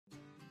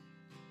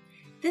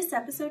This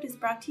episode is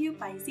brought to you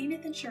by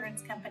Zenith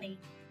Insurance Company.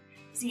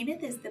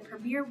 Zenith is the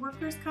premier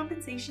workers'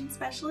 compensation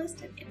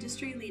specialist and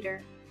industry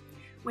leader.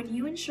 When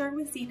you insure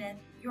with Zenith,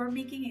 you're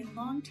making a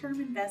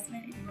long-term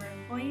investment in your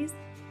employees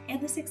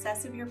and the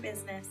success of your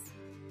business.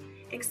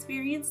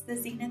 Experience the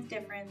Zenith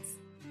difference.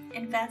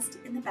 Invest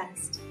in the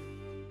best.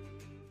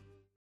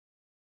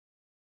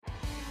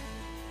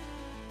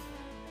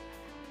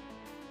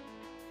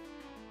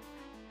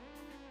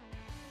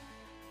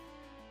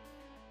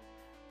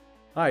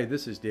 Hi,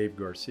 this is Dave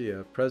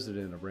Garcia,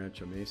 President of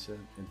Rancho Mesa,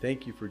 and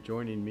thank you for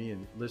joining me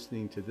and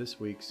listening to this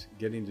week's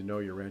Getting to Know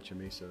Your Rancho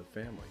Mesa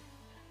family,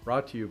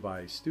 brought to you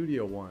by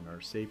Studio One,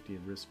 our safety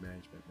and risk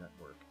management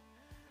network.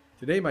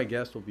 Today, my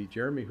guest will be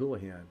Jeremy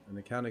Houlihan, an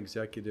account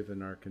executive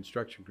in our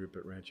construction group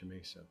at Rancho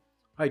Mesa.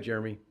 Hi,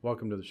 Jeremy.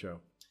 Welcome to the show.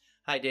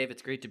 Hi, Dave.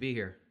 It's great to be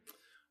here.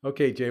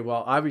 Okay, Jay.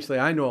 Well, obviously,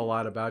 I know a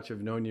lot about you.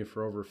 I've known you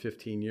for over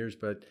 15 years,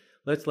 but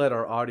let's let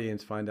our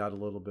audience find out a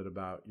little bit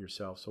about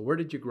yourself. So where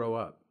did you grow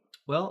up?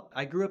 Well,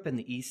 I grew up in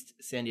the East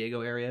San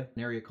Diego area,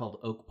 an area called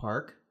Oak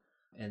Park.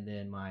 And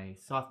then my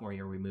sophomore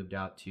year, we moved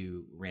out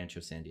to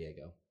Rancho San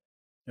Diego.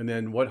 And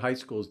then what high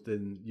schools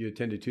did you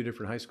attended? Two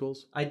different high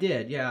schools? I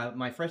did, yeah.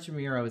 My freshman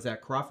year, I was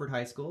at Crawford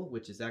High School,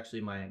 which is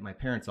actually my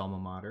parents' alma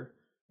mater.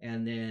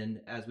 And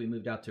then as we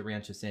moved out to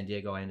Rancho San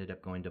Diego, I ended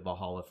up going to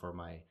Valhalla for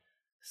my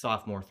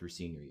sophomore through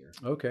senior year.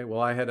 Okay. Well,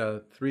 I had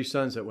three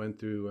sons that went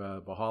through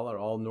Valhalla,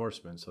 all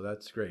Norsemen. So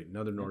that's great.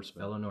 Another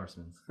Norseman. Fellow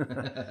Norsemen.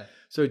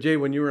 So, Jay,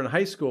 when you were in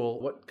high school,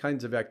 what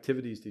kinds of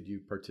activities did you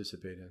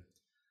participate in?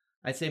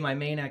 I'd say my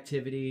main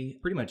activity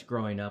pretty much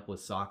growing up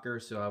was soccer.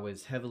 So I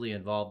was heavily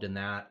involved in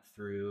that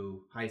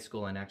through high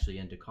school and actually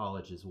into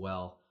college as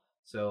well.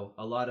 So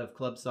a lot of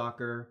club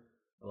soccer,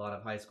 a lot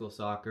of high school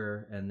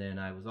soccer. And then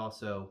I was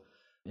also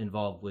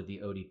involved with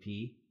the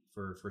ODP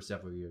for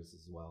several years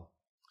as well.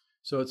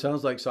 So it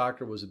sounds like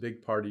soccer was a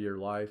big part of your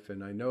life.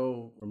 And I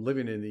know from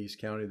living in the East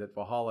County that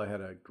Valhalla had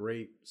a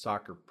great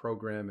soccer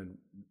program and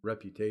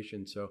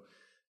reputation. So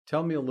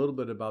tell me a little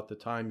bit about the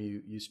time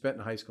you spent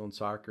in high school in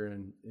soccer.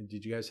 And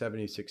did you guys have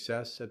any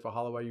success at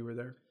Valhalla while you were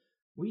there?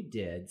 We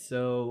did.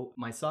 So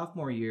my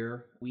sophomore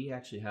year, we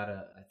actually had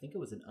I think it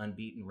was an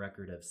unbeaten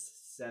record of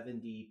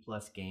 70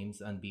 plus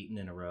games unbeaten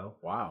in a row.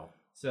 Wow.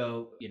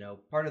 So,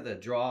 part of the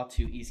draw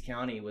to East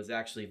County was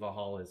actually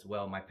Valhalla as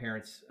well. My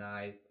parents and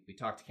I, we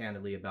talked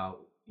candidly about,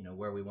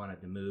 where we wanted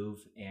to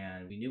move,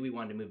 and we knew we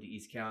wanted to move to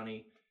East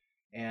County,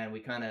 and we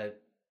kind of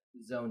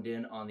zoned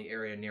in on the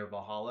area near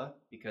Valhalla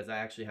because I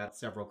actually had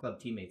several club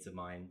teammates of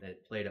mine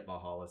that played at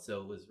Valhalla. So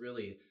it was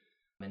really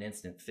an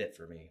instant fit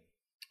for me.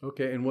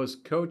 Okay. And was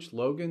Coach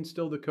Logan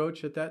still the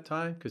coach at that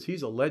time? Because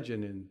he's a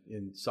legend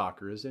in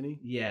soccer, isn't he?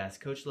 Yes,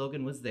 Coach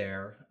Logan was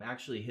there.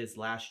 Actually, his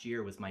last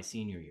year was my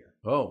senior year.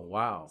 Oh,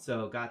 wow.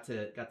 So got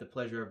the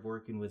pleasure of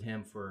working with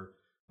him for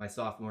my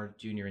sophomore,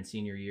 junior, and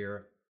senior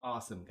year.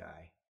 Awesome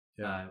guy.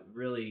 Yeah.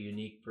 Really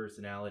unique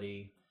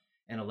personality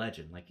and a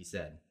legend, like you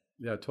said.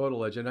 Yeah, total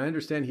legend. I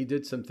understand he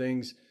did some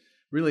things,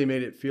 really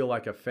made it feel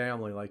like a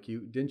family. Like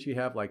didn't you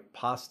have like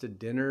pasta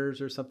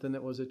dinners or something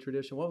that was a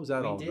tradition? What was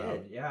that all about? We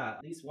did, yeah.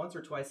 At least once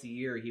or twice a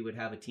year, he would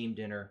have a team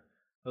dinner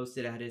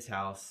hosted at his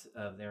house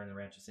there in the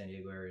Rancho San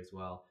Diego area as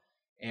well.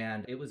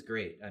 And it was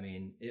great. I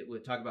mean, it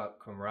would talk about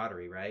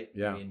camaraderie, right?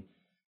 Yeah. I mean,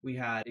 we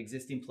had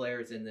existing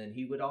players, and then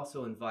he would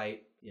also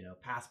invite,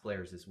 past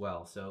players as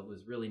well. So it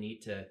was really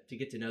neat to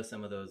get to know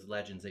some of those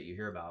legends that you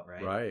hear about,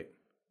 right? Right.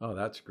 Oh,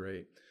 that's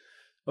great.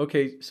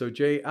 Okay, so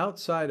Jay,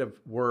 outside of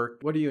work,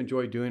 what do you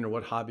enjoy doing or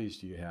what hobbies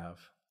do you have?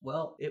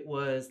 Well, it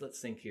was, let's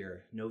think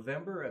here,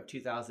 November of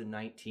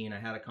 2019, I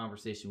had a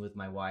conversation with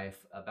my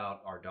wife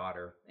about our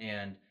daughter.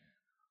 And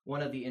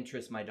one of the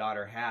interests my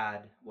daughter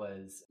had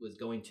was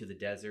going to the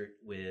desert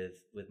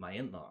with my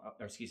in-law,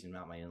 or excuse me,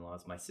 not my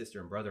in-laws, my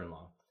sister and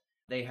brother-in-law.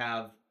 They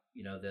have,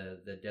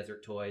 the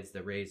desert toys,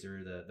 the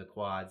RZR, the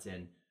quads,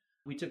 and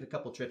we took a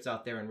couple trips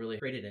out there and really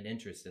created an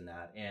interest in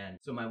that. And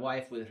so my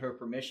wife, with her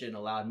permission,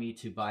 allowed me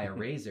to buy a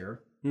RZR.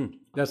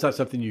 That's not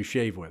something you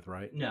shave with,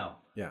 right? No.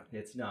 Yeah.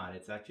 It's not.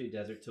 It's actually a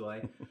desert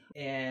toy.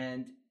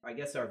 And I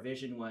guess our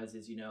vision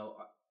is,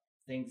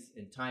 things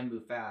in time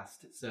move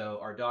fast. So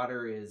our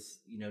daughter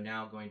is,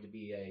 now going to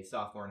be a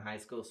sophomore in high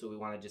school. So we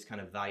want to just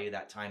kind of value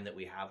that time that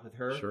we have with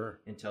her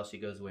until she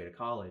goes away to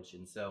college.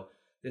 And so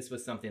this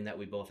was something that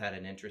we both had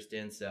an interest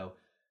in. So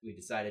we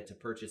decided to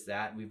purchase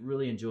that. We've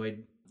really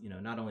enjoyed,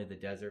 not only the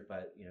desert,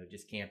 but,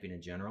 just camping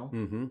in general.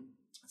 Mm-hmm.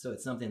 So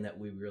it's something that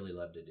we really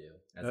love to do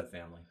as a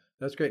family.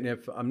 That's great. And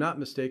if I'm not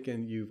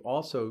mistaken, you've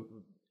also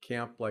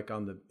camped like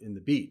in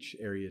the beach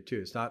area too.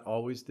 It's not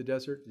always the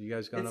desert. You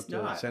guys gone up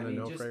to San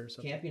Onofre or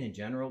something? Camping in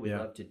general, we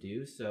love to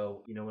do.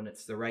 So, when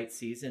it's the right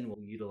season,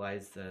 we'll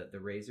utilize the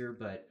RZR,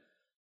 but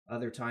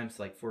other times,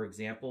 like for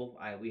example,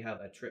 we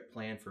have a trip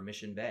planned for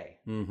Mission Bay,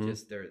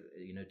 just there,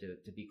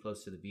 to be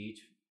close to the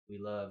beach. We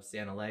love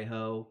San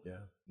Alejo. Yeah.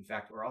 In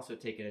fact, we're also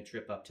taking a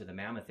trip up to the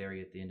Mammoth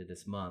area at the end of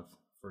this month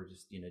for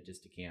just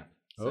to camp.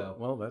 So,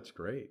 well, that's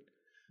great.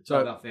 It's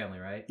all about family,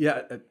 right?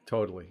 Yeah,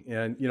 totally.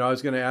 And, I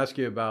was going to ask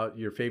you about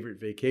your favorite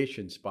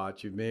vacation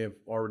spots. You may have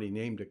already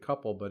named a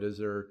couple, but is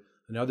there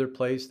another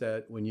place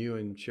that when you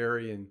and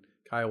Sherry and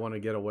Kyle want to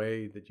get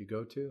away that you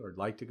go to or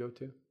like to go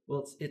to?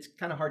 Well, it's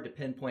kind of hard to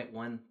pinpoint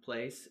one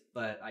place,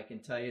 but I can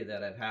tell you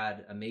that I've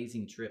had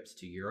amazing trips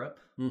to Europe,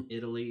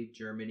 Italy,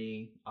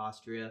 Germany,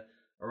 Austria,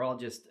 are all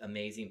just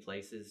amazing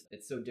places.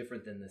 It's so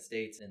different than the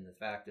States in the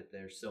fact that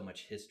there's so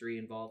much history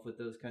involved with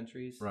those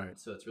countries. Right.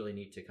 So it's really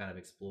neat to kind of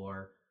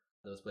explore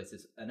those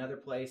places. Another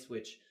place,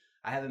 which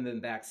I haven't been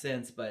back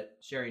since, but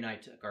Sherry and I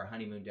took our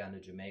honeymoon down to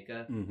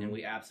Jamaica, and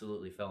we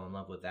absolutely fell in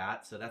love with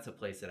that. So that's a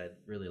place that I'd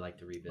really like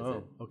to revisit.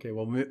 Oh, okay.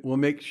 Well, we'll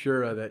make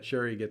sure that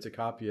Sherry gets a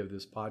copy of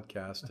this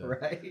podcast.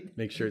 Right.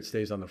 Make sure it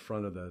stays on the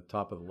front of the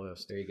top of the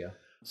list. There you go.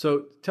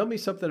 So tell me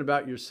something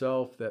about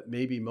yourself that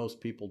maybe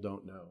most people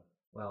don't know.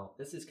 Well,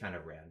 this is kind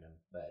of random,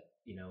 but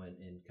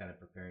in kind of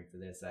preparing for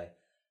this, the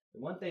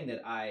one thing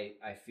that I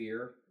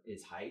fear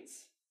is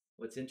heights.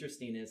 What's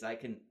interesting is I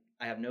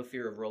have no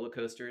fear of roller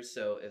coasters.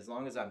 So as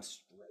long as I'm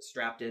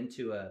strapped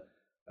into a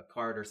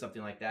cart or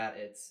something like that,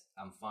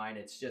 I'm fine.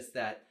 It's just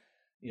that,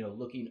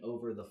 looking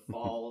over the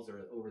falls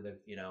or over the,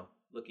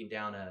 looking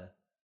down a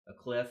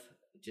cliff,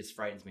 it just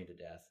frightens me to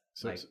death.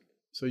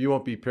 So you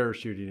won't be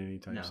parachuting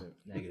anytime soon.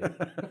 No, negative.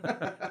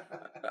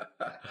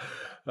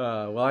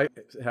 Well, I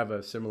have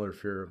a similar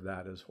fear of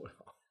that as well.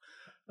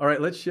 All right,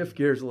 let's shift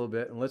gears a little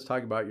bit and let's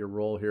talk about your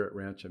role here at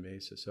Rancho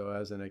Mesa. So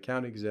as an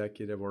account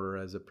executive or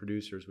as a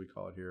producer, as we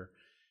call it here,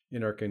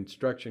 in our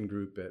construction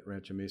group at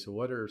Rancho Mesa,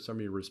 what are some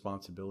of your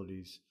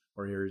responsibilities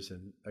or areas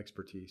and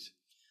expertise?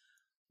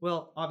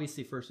 Well,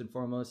 obviously, first and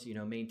foremost,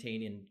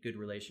 maintaining good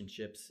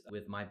relationships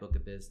with my book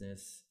of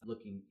business,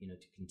 looking, to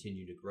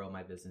continue to grow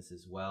my business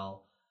as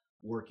well,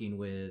 working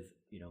with,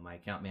 my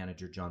account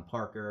manager, John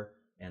Parker,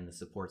 and the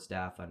support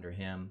staff under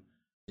him,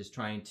 just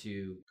trying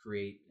to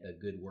create a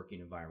good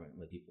working environment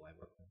with people I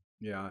work with.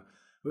 Yeah.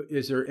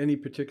 Is there any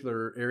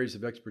particular areas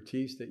of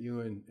expertise that you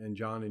and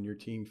John and your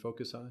team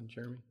focus on,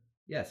 Jeremy?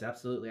 Yes,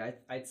 absolutely.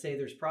 I'd say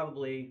there's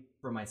probably,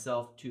 for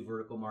myself, 2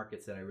 vertical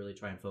markets that I really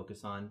try and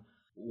focus on.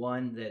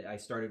 One that I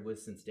started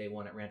with since day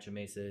one at Rancho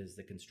Mesa is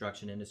the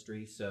construction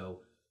industry.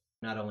 So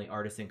not only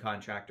artisan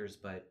contractors,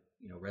 but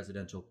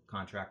residential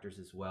contractors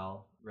as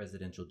well,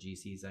 residential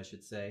GCs, I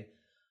should say.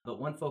 But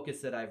one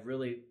focus that I've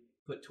really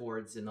put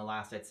towards in the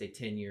last, I'd say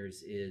 10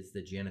 years is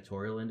the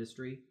janitorial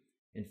industry.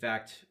 In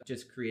fact,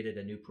 just created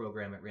a new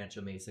program at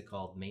Rancho Mesa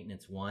called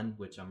Maintenance One,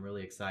 which I'm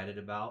really excited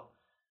about.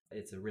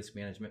 It's a risk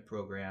management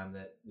program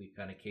that we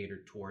kind of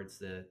catered towards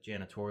the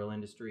janitorial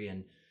industry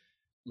and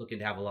looking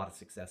to have a lot of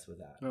success with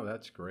that. Oh,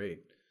 that's great.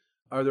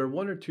 Are there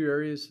 1 or 2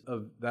 areas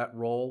of that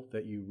role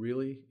that you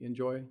really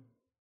enjoy?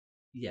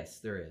 Yes,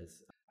 there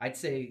is. I'd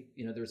say,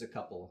 there's a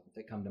couple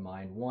that come to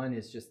mind. One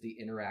is just the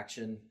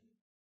interaction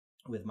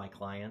with my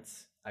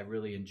clients. I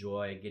really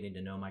enjoy getting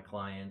to know my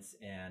clients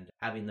and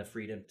having the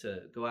freedom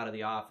to go out of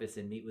the office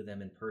and meet with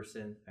them in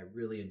person. I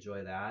really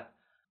enjoy that.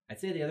 I'd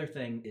say the other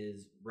thing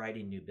is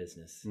writing new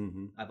business.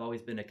 I've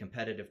always been a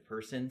competitive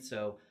person.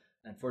 So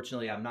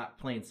unfortunately, I'm not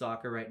playing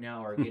soccer right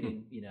now or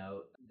getting,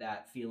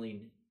 that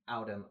feeling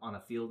out on a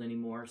field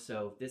anymore.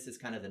 So this is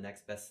kind of the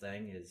next best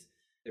thing is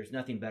there's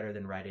nothing better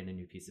than writing a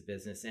new piece of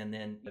business and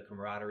then the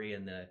camaraderie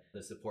and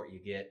the support you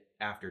get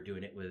after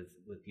doing it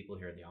with people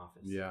here in the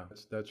office. Yeah,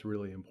 that's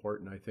really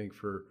important. I think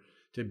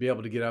to be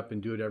able to get up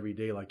and do it every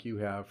day like you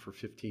have for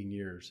 15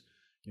 years,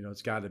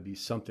 it's got to be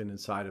something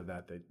inside of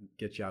that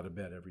gets you out of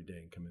bed every day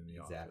and come in the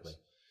Exactly. office.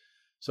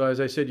 So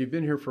as I said, you've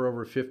been here for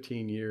over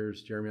 15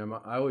 years, Jeremy.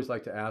 I always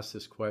like to ask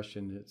this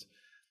question.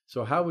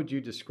 So how would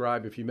you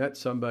describe if you met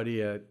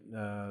somebody at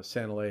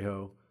San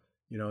Alejo,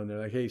 and they're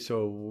like, hey,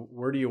 so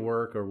where do you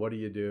work or what do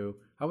you do?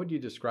 How would you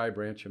describe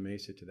Rancho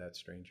Mesa to that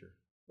stranger?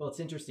 Well,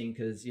 it's interesting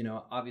because,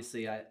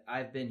 obviously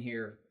I've been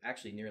here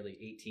actually nearly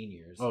 18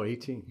 years. Oh,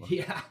 18. Wow.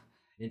 Yeah.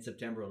 In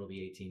September, it'll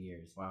be 18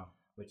 years. Wow.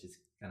 Which is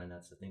kind of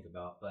nuts to think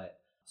about. But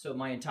so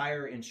my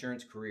entire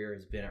insurance career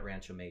has been at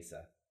Rancho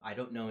Mesa. I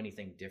don't know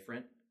anything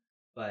different,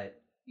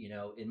 but,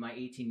 in my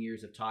 18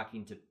 years of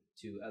talking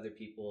to other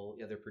people,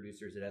 other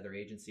producers at other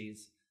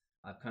agencies,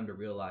 I've come to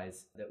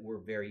realize that we're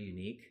very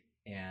unique.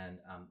 And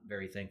I'm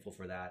very thankful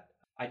for that.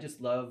 I just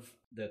love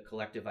the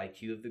collective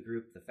IQ of the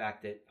group, the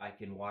fact that I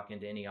can walk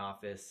into any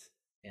office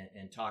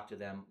and talk to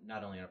them,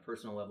 not only on a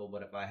personal level,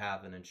 but if I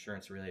have an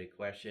insurance related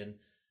question,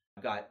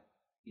 I've got,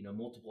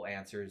 multiple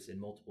answers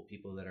and multiple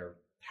people that are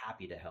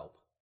happy to help.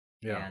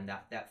 Yeah. And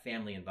that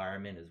family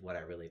environment is what I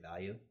really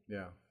value.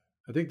 Yeah.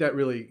 I think that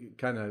really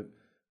kind of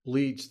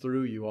bleeds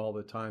through you all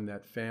the time,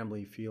 that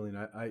family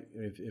feeling.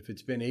 If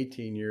it's been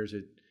 18 years,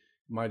 it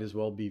might as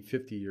well be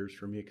 50 years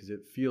for me because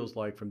it feels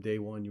like from day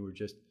one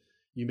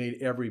you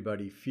made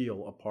everybody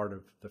feel a part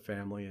of the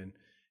family, and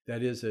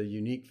that is a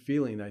unique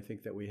feeling I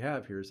think that we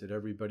have here is that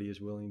everybody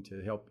is willing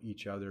to help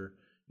each other,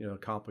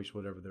 accomplish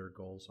whatever their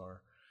goals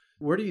are.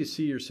 Where do you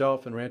see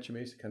yourself and Rancho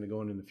Mesa kind of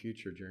going in the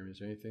future, Jeremy? Is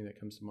there anything that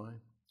comes to mind?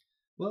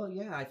 Well,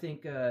 yeah, I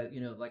think,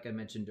 like I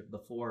mentioned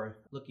before,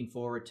 looking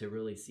forward to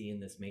really seeing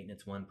this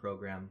Maintenance One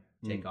program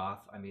take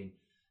off. I mean,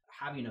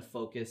 having a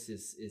focus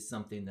is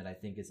something that I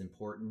think is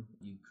important.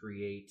 You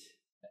create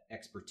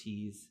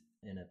expertise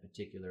in a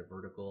particular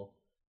vertical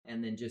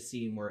and then just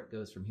seeing where it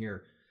goes from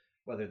here.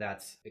 whether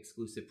that's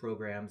exclusive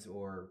programs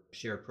or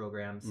shared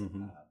programs,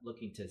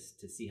 looking to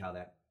see how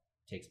that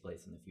takes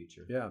place in the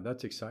future. Yeah,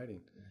 that's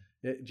exciting.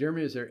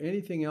 Jeremy, is there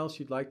anything else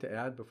you'd like to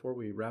add before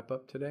we wrap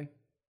up today?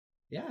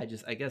 Yeah,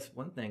 I guess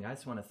one thing, I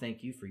just want to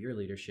thank you for your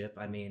leadership.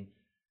 I mean,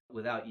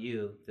 without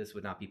you, this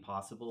would not be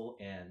possible.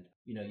 And,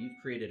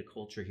 you've created a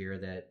culture here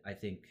that I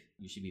think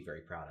you should be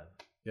very proud of.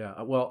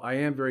 Yeah, well, I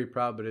am very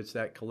proud, but it's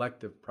that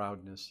collective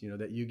proudness,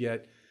 that you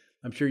get.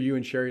 I'm sure you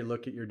and Sherry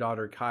look at your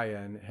daughter Kaya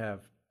and have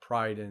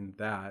pride in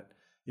that.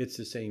 It's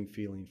the same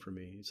feeling for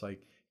me. It's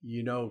like,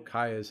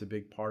 Kaya is a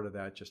big part of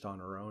that just on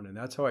her own. And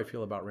that's how I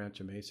feel about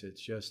Rancho Mesa.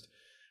 It's just,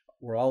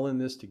 we're all in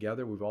this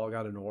together. We've all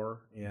got an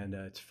oar, and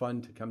it's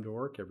fun to come to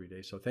work every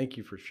day. So thank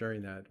you for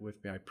sharing that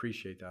with me. I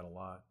appreciate that a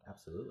lot.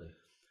 Absolutely.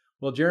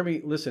 Well,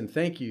 Jeremy, listen,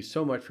 thank you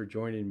so much for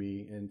joining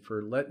me and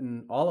for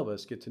letting all of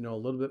us get to know a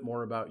little bit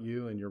more about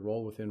you and your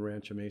role within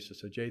Rancho Mesa.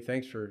 So Jay,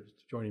 thanks for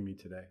joining me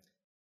today.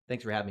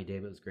 Thanks for having me,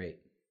 Dave. It was great.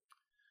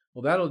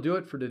 Well, that'll do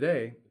it for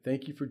today.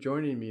 Thank you for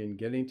joining me and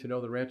getting to know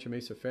the Rancho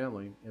Mesa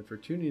family, and for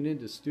tuning in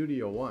to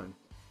Studio One,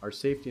 our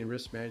safety and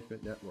risk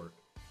management network.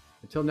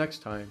 Until next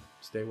time,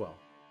 stay well.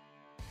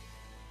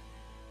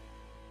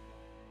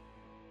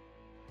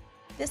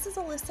 This is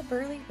Alyssa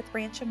Burley with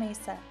Rancho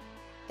Mesa.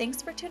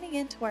 Thanks for tuning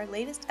in to our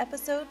latest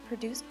episode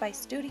produced by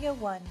Studio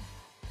One.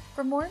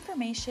 For more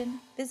information,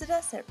 visit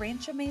us at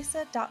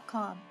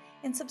ranchomesa.com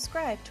and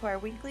subscribe to our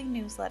weekly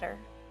newsletter.